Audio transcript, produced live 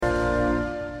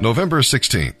November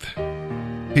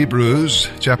 16th, Hebrews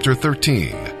chapter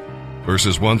 13,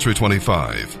 verses 1 through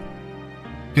 25.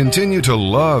 Continue to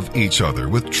love each other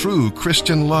with true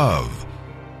Christian love.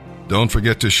 Don't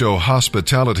forget to show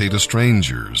hospitality to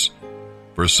strangers,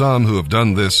 for some who have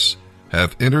done this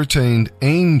have entertained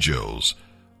angels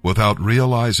without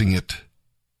realizing it.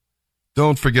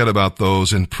 Don't forget about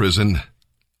those in prison.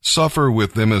 Suffer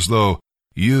with them as though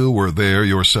you were there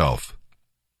yourself.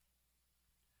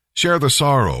 Share the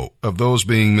sorrow of those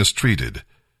being mistreated,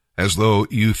 as though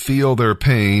you feel their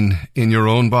pain in your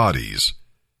own bodies.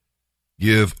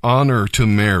 Give honor to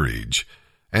marriage,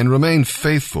 and remain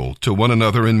faithful to one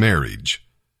another in marriage.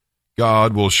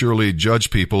 God will surely judge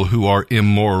people who are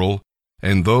immoral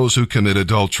and those who commit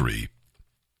adultery.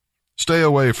 Stay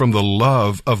away from the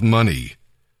love of money.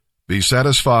 Be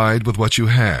satisfied with what you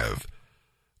have,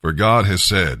 for God has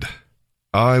said,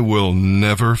 I will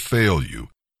never fail you.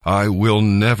 I will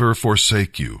never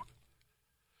forsake you.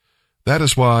 That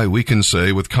is why we can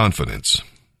say with confidence,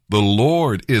 the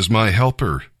Lord is my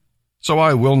helper, so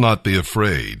I will not be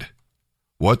afraid.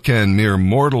 What can mere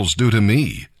mortals do to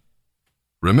me?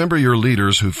 Remember your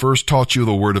leaders who first taught you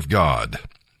the word of God.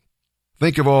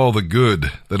 Think of all the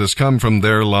good that has come from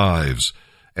their lives,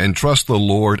 and trust the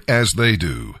Lord as they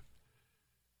do.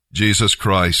 Jesus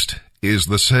Christ is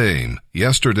the same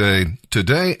yesterday,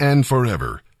 today, and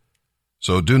forever.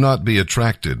 So do not be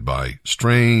attracted by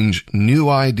strange, new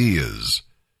ideas.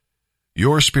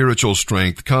 Your spiritual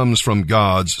strength comes from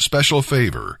God's special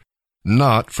favor,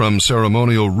 not from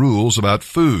ceremonial rules about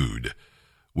food,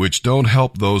 which don't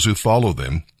help those who follow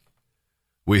them.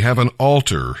 We have an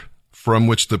altar from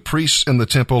which the priests in the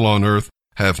temple on earth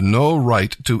have no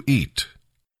right to eat.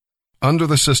 Under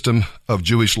the system of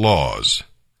Jewish laws,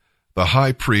 the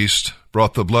high priest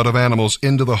brought the blood of animals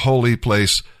into the holy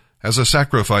place as a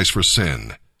sacrifice for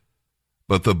sin,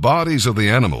 but the bodies of the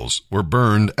animals were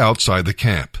burned outside the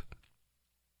camp.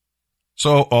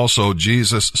 So also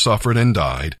Jesus suffered and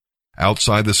died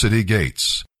outside the city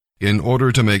gates in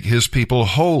order to make his people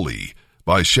holy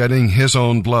by shedding his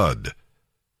own blood.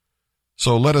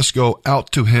 So let us go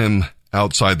out to him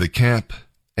outside the camp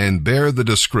and bear the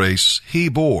disgrace he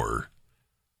bore.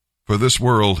 For this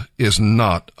world is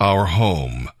not our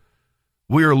home.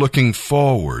 We are looking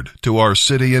forward to our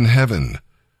city in heaven,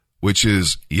 which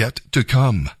is yet to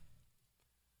come.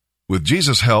 With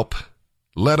Jesus' help,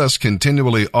 let us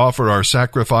continually offer our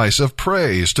sacrifice of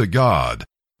praise to God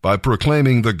by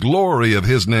proclaiming the glory of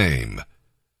his name.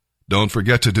 Don't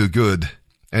forget to do good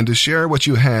and to share what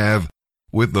you have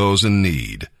with those in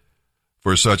need,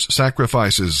 for such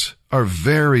sacrifices are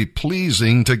very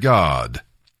pleasing to God.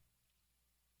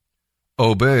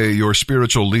 Obey your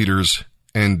spiritual leaders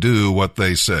and do what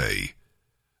they say.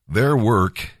 Their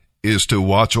work is to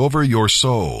watch over your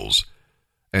souls,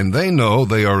 and they know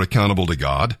they are accountable to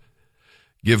God.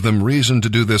 Give them reason to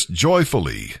do this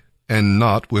joyfully and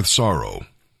not with sorrow.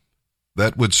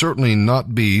 That would certainly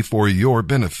not be for your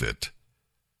benefit.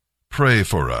 Pray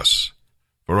for us,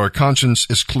 for our conscience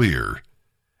is clear,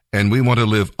 and we want to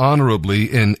live honorably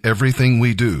in everything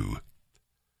we do.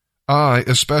 I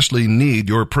especially need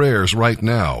your prayers right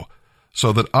now,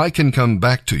 so that I can come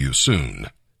back to you soon.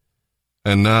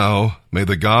 And now, may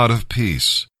the God of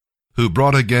peace, who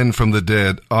brought again from the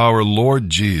dead our Lord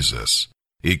Jesus,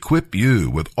 equip you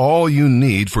with all you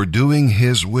need for doing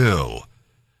his will.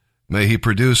 May he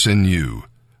produce in you,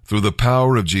 through the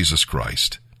power of Jesus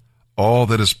Christ, all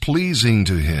that is pleasing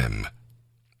to him.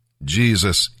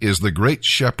 Jesus is the great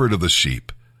shepherd of the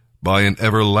sheep, by an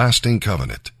everlasting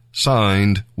covenant,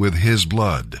 signed with his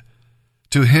blood.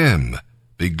 To him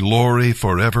be glory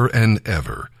forever and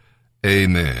ever.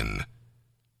 Amen.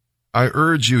 I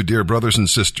urge you, dear brothers and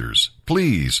sisters,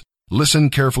 please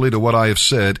listen carefully to what I have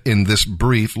said in this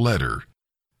brief letter.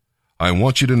 I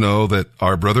want you to know that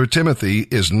our brother Timothy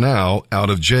is now out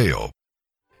of jail.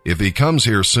 If he comes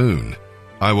here soon,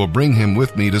 I will bring him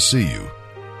with me to see you.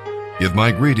 Give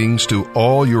my greetings to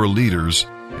all your leaders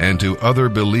and to other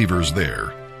believers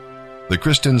there. The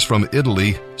Christians from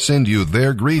Italy send you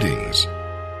their greetings.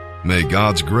 May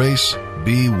God's grace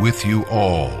be with you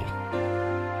all.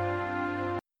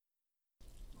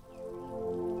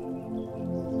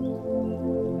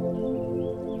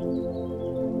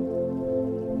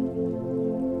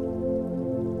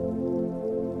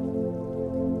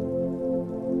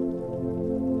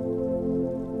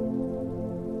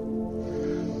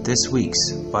 This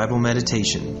week's Bible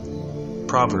meditation,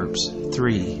 Proverbs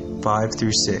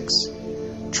 3:5-6.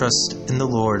 Trust in the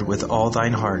Lord with all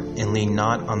thine heart, and lean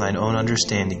not on thine own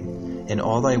understanding. In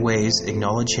all thy ways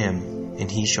acknowledge him,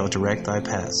 and he shall direct thy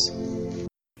paths.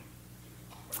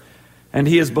 And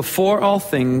he is before all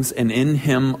things, and in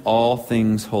him all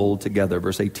things hold together.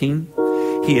 Verse 18,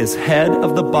 he is head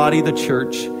of the body, the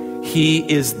church. He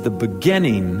is the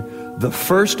beginning, the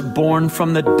firstborn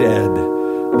from the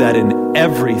dead, that in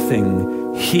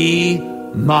everything he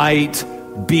might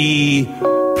be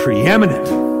preeminent.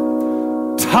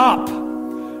 Top,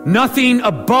 nothing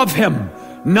above him,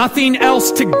 nothing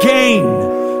else to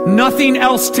gain, nothing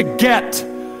else to get.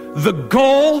 The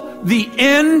goal, the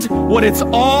end, what it's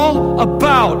all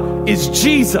about is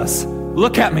Jesus.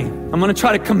 Look at me. I'm going to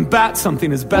try to combat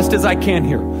something as best as I can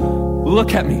here.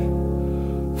 Look at me.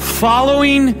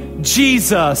 Following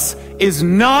Jesus is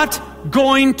not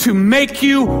going to make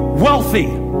you wealthy.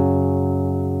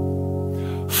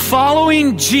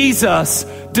 Following Jesus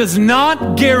does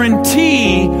not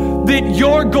guarantee that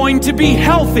you're going to be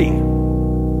healthy.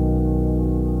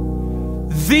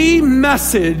 The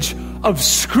message of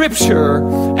Scripture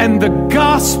and the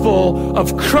gospel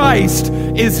of Christ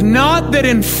is not that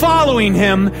in following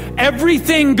him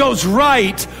everything goes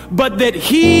right, but that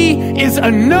he is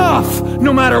enough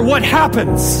no matter what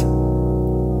happens.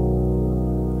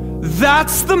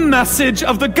 That's the message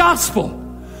of the gospel.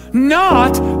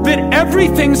 Not that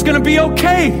everything's going to be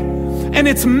okay. And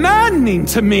it's maddening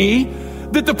to me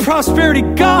that the prosperity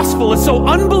gospel is so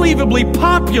unbelievably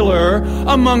popular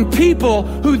among people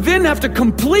who then have to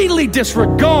completely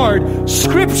disregard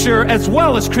Scripture as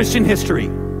well as Christian history.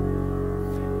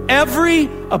 Every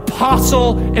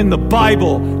apostle in the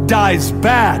Bible dies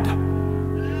bad.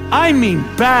 I mean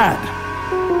bad.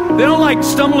 They don't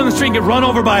stumble in the street and get run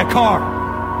over by a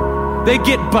car. They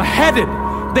get beheaded.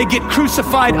 They get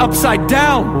crucified upside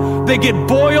down. They get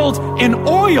boiled in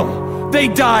oil. They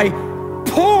die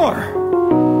poor.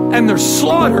 And they're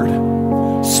slaughtered.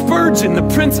 Spurgeon, the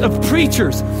prince of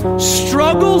preachers,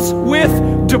 struggles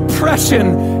with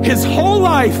depression his whole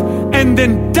life and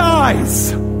then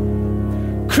dies.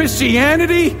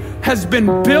 Christianity has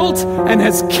been built and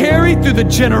has carried through the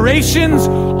generations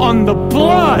on the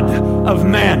blood of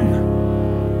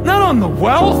men, not on the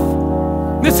wealth.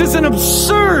 This is an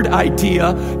absurd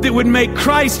idea that would make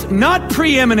Christ not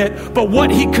preeminent, but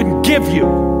what he could give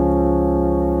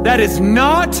you. That is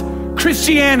not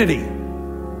Christianity.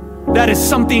 That is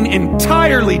something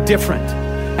entirely different.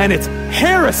 And it's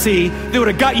heresy that would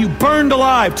have got you burned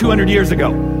alive 200 years ago.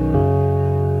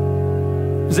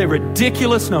 It's a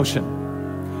ridiculous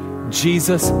notion.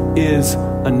 Jesus is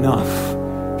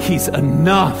enough. He's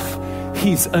enough.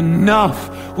 He's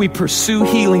enough. We pursue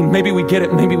healing. Maybe we get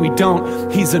it, maybe we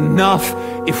don't. He's enough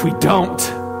if we don't.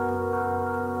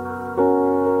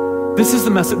 This is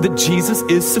the message that Jesus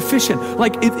is sufficient.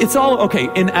 It's all, okay,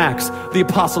 in Acts, the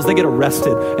apostles, they get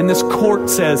arrested. And this court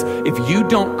says, if you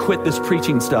don't quit this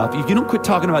preaching stuff, if you don't quit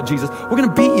talking about Jesus, we're going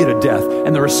to beat you to death.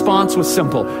 And the response was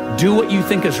simple. Do what you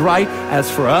think is right.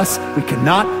 As for us, we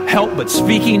cannot help but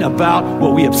speaking about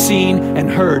what we have seen and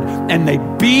heard. And they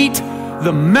beat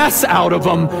the mess out of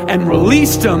them and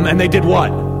released them. And they did what?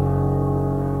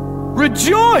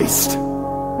 Rejoiced.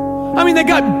 I mean, they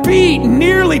got beat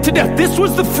nearly to death. This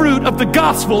was the fruit of the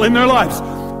gospel in their lives.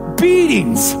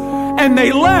 Beatings. And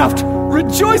they left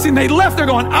rejoicing. They left there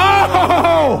going,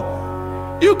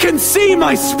 oh, you can see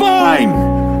my spine.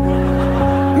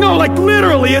 No,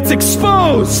 literally, it's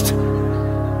exposed.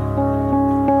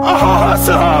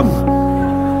 Awesome.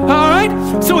 All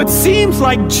right? So it seems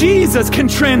like Jesus can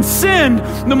transcend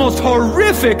the most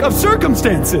horrific of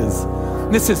circumstances.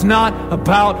 This is not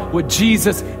about what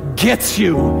Jesus gets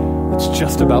you. It's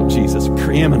just about Jesus,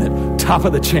 preeminent, top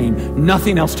of the chain,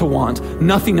 nothing else to want,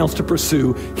 nothing else to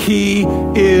pursue. He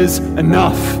is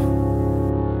enough.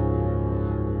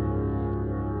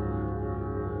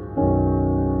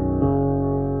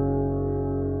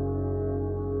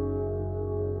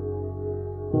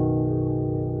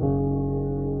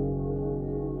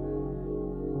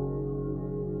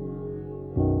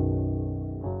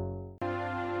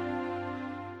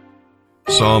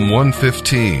 Psalm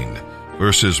 115,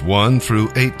 verses 1 through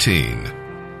 18.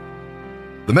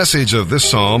 The message of this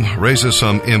psalm raises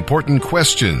some important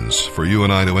questions for you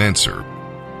and I to answer.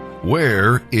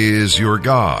 Where is your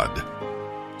God?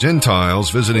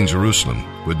 Gentiles visiting Jerusalem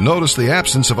would notice the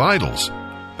absence of idols.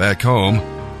 Back home,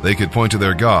 they could point to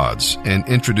their gods and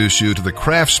introduce you to the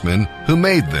craftsman who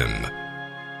made them.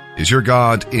 Is your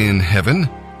God in heaven,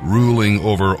 ruling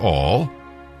over all?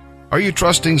 Are you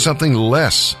trusting something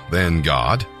less than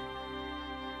God?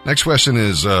 Next question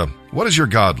is, what is your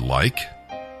God like?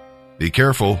 Be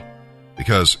careful,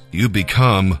 because you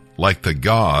become like the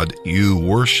God you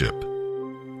worship.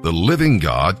 The living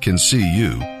God can see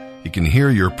you. He can hear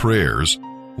your prayers,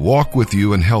 walk with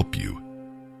you, and help you.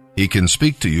 He can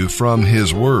speak to you from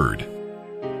His Word.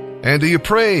 And do you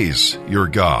praise your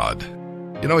God?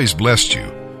 You know He's blessed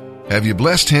you. Have you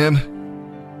blessed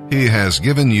Him? He has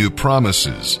given you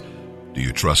promises. Do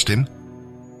you trust Him?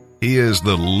 He is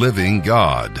the living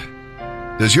God.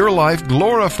 Does your life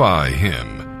glorify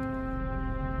Him?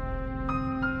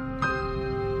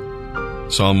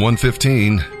 Psalm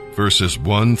 115, verses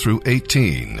 1 through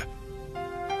 18.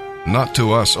 Not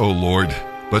to us, O Lord,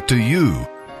 but to you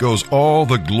goes all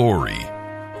the glory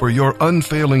for your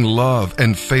unfailing love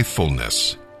and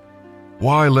faithfulness.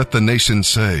 Why let the nations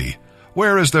say,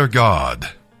 "Where is their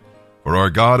God?" For our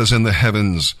God is in the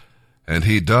heavens, and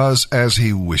He does as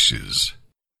He wishes.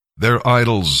 Their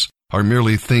idols are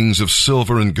merely things of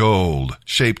silver and gold,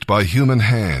 shaped by human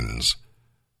hands.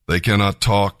 They cannot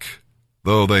talk,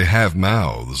 though they have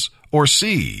mouths, or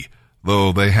see,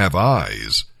 though they have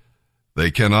eyes.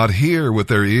 They cannot hear with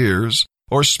their ears,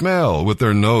 or smell with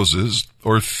their noses,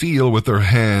 or feel with their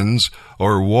hands,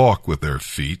 or walk with their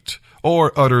feet,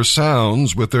 or utter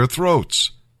sounds with their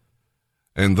throats.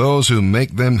 And those who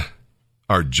make them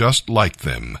are just like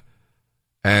them,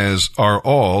 as are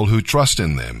all who trust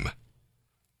in them.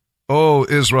 O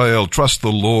Israel, trust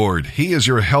the Lord. He is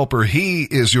your helper. He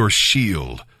is your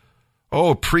shield.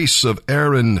 O priests of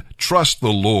Aaron, trust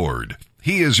the Lord.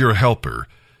 He is your helper.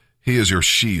 He is your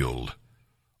shield.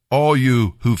 All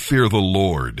you who fear the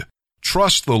Lord,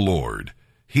 trust the Lord.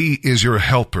 He is your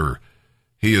helper.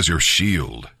 He is your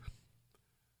shield.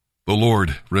 The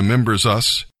Lord remembers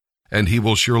us, and He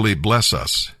will surely bless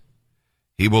us.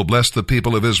 He will bless the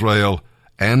people of Israel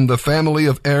and the family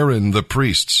of Aaron the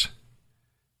priests.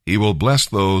 He will bless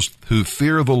those who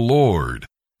fear the Lord,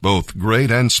 both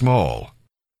great and small.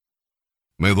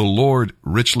 May the Lord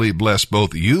richly bless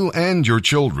both you and your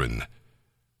children.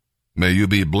 May you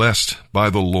be blessed by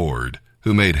the Lord,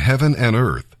 who made heaven and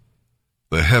earth.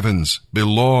 The heavens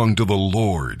belong to the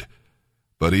Lord,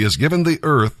 but He has given the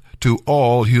earth to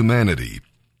all humanity.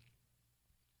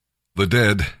 The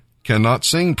dead cannot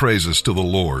sing praises to the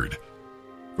Lord,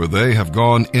 for they have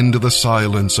gone into the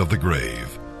silence of the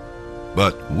grave.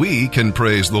 But we can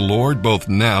praise the Lord both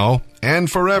now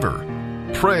and forever.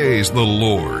 Praise the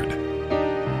Lord.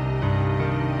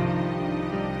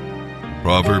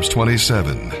 Proverbs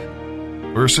 27,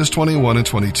 verses 21 and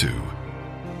 22.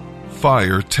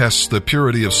 Fire tests the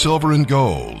purity of silver and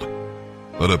gold,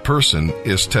 but a person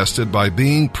is tested by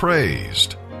being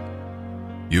praised.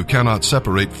 You cannot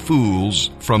separate fools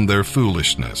from their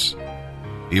foolishness,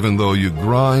 even though you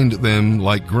grind them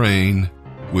like grain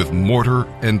with mortar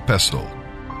and pestle.